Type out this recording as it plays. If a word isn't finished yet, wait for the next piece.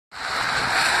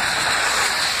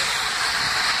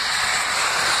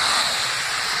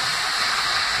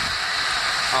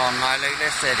Like, look at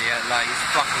this idiot, like, he's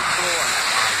fucking clawing it,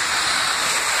 mate.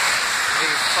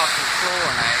 He's fucking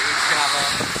clawing it. He's gonna have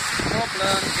a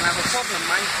problem. He's gonna have a problem,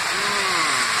 mate.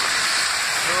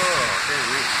 Oh, dear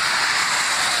me.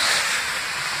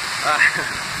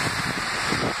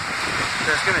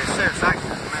 There's gonna be a serious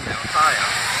accident in a minute, I'll tell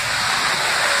you.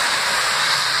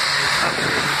 He's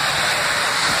absolutely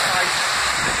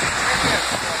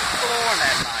flooring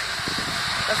it, mate.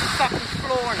 That's fucking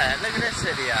flooring it. Look at this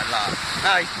idiot, look.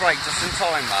 No, he's braked just in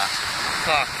time, mate.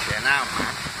 Fucking hell,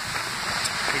 man.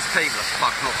 These people are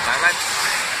fucking up their heads,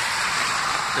 mate.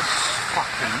 This is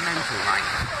fucking mental, mate.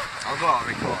 I've got to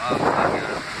record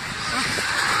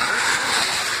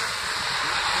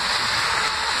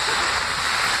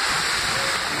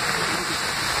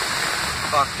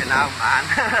fucking hell, man.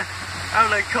 How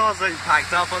many cars ain't packed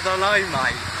up, I don't know,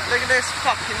 mate. Look at this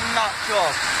fucking nut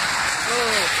job.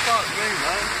 Oh, fuck me,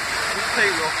 man. These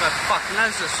people off their fucking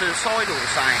heads are suicidal or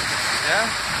something. Yeah?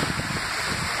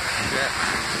 Shit.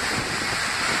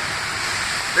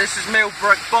 This is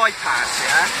Millbrook bypass,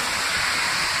 yeah?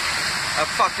 A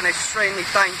fucking extremely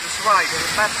dangerous road at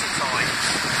the best of times.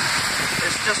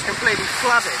 It's just completely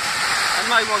flooded. And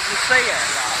no one can see it,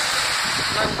 like.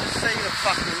 No one can see the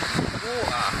fucking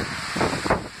water.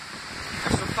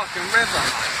 It's a fucking river,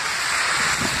 mate.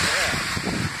 Yeah.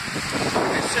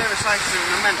 Serious accident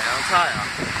in a minute, I'll tell you.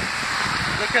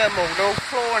 Look at them all, they're all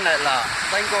flooring it, like.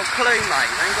 They ain't got a clue, mate,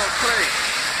 they ain't got a clue.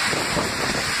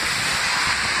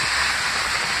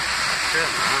 Shit,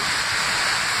 man.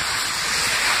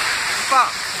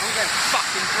 Fuck, I'm getting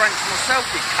fucking drenched myself,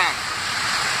 you cunt.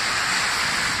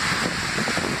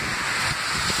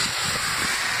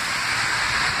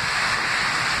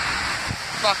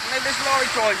 Fucking, look at this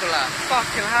lorry driver, like.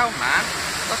 Fucking hell, man.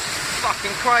 That's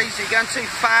fucking crazy. You're going too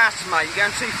fast, mate. You're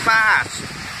going too fast.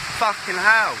 Fucking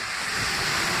hell.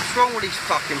 What's wrong with these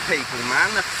fucking people, man?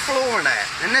 They're flooring it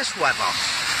in this weather.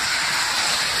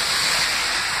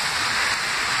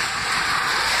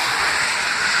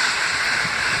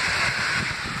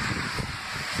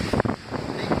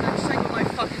 They're saying got no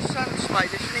fucking sense,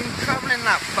 mate. They shouldn't even be travelling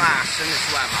that fast in this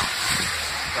weather.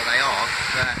 But they are.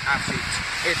 They're absolute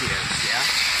idiots, yeah?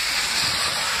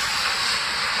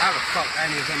 How the fuck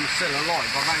any of them are still alive?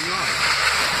 I don't know.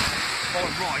 By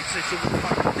rights, they should be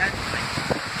fucking dead, mate.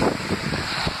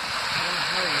 How the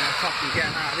hell are you gonna fucking get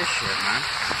out of this shit, man?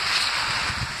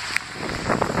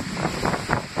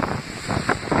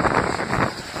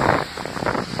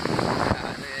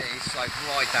 It's like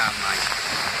right down, mate.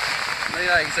 Look at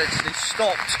that, he's actually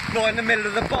stopped right in the middle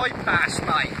of the bypass,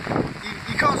 mate.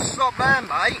 You can't stop there,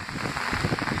 mate.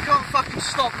 You can't fucking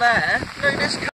stop there. Look at this.